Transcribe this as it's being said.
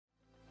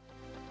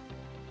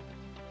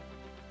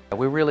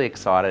We're really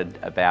excited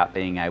about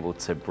being able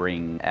to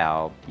bring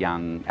our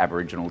young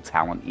Aboriginal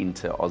talent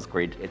into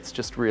Ausgrid. It's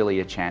just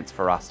really a chance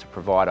for us to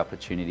provide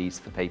opportunities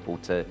for people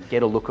to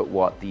get a look at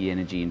what the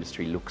energy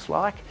industry looks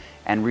like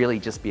and really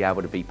just be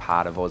able to be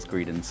part of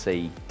Ausgrid and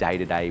see day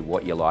to day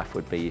what your life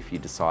would be if you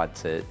decide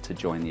to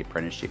join the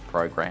apprenticeship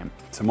program.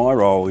 So my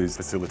role is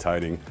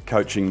facilitating,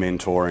 coaching,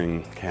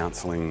 mentoring,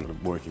 counselling,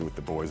 working with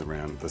the boys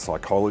around the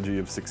psychology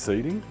of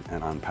succeeding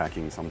and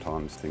unpacking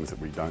sometimes things that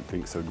we don't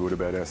think so good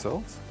about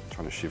ourselves.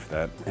 Trying to shift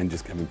that and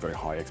just having very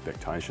high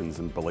expectations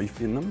and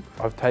belief in them.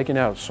 I've taken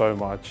out so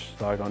much,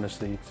 like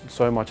honestly,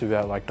 so much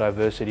about like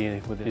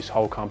diversity with this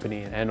whole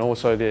company and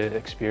also the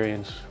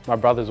experience. My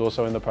brother's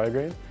also in the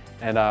program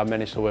and I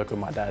managed to work with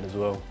my dad as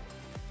well.